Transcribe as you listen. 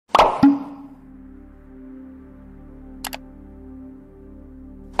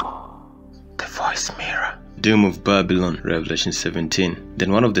voice mirror. Doom of Babylon, Revelation 17.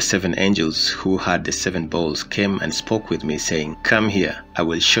 Then one of the 7 angels who had the 7 bowls came and spoke with me, saying, Come here, I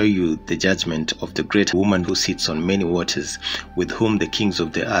will show you the judgment of the great woman who sits on many waters, with whom the kings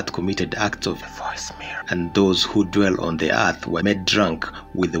of the earth committed acts of voice mirror, and those who dwell on the earth were made drunk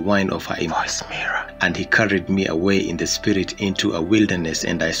with the wine of her voice mirror. And he carried me away in the spirit into a wilderness,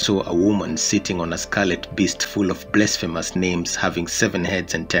 and I saw a woman sitting on a scarlet beast full of blasphemous names, having 7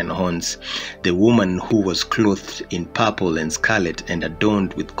 heads and 10 horns. The woman who was clothed in purple and scarlet, and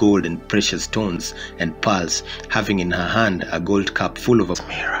adorned with gold and precious stones and pearls, having in her hand a gold cup full of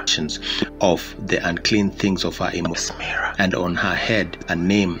miracles of the unclean things of her mirror. And on her head a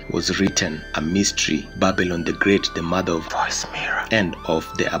name was written, a mystery, Babylon the Great, the mother of voice mirror, and of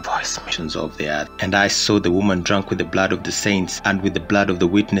the abominations of the earth. And I saw the woman drunk with the blood of the saints, and with the blood of the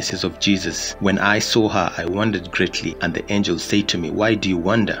witnesses of Jesus. When I saw her, I wondered greatly, and the angel said to me, Why do you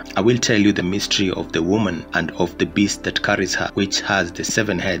wonder? I will tell you the mystery of the woman and of the beast that carries her, which has the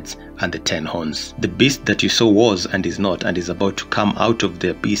 7 heads and the 10 horns. The beast that you saw was and is not, and is about to come out of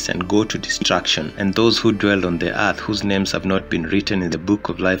the abyss and go to destruction. And those who dwell on the earth, whose names have not been written in the book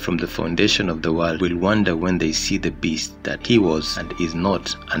of life from the foundation of the world, will wonder when they see the beast that he was and is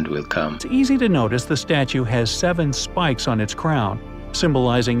not and will come. It's easy to notice the statue has 7 spikes on its crown,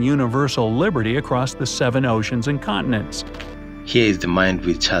 symbolizing universal liberty across the 7 oceans and continents. Here is the mind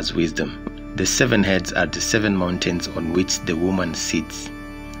which has wisdom. The 7 heads are the 7 mountains on which the woman sits,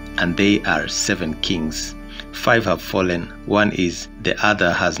 and they are 7 kings. 5 have fallen, 1 is, the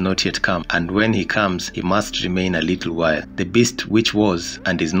other has not yet come, and when he comes, he must remain a little while. The beast which was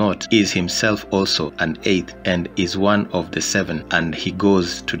and is not is himself also an 8th, and is one of the 7, and he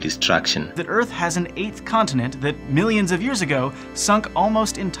goes to destruction. That Earth has an 8th continent that millions of years ago sunk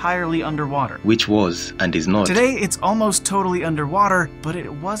almost entirely underwater. Which was and is not. Today it's almost totally underwater, but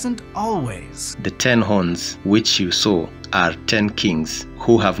it wasn't always. The 10 horns which you saw are 10 kings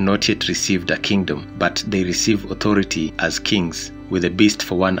who have not yet received a kingdom, but they receive authority as kings with the beast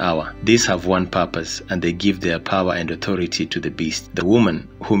for 1 hour. These have one purpose, and they give their power and authority to the beast. The woman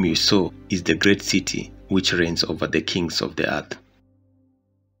whom you saw is the great city which reigns over the kings of the earth.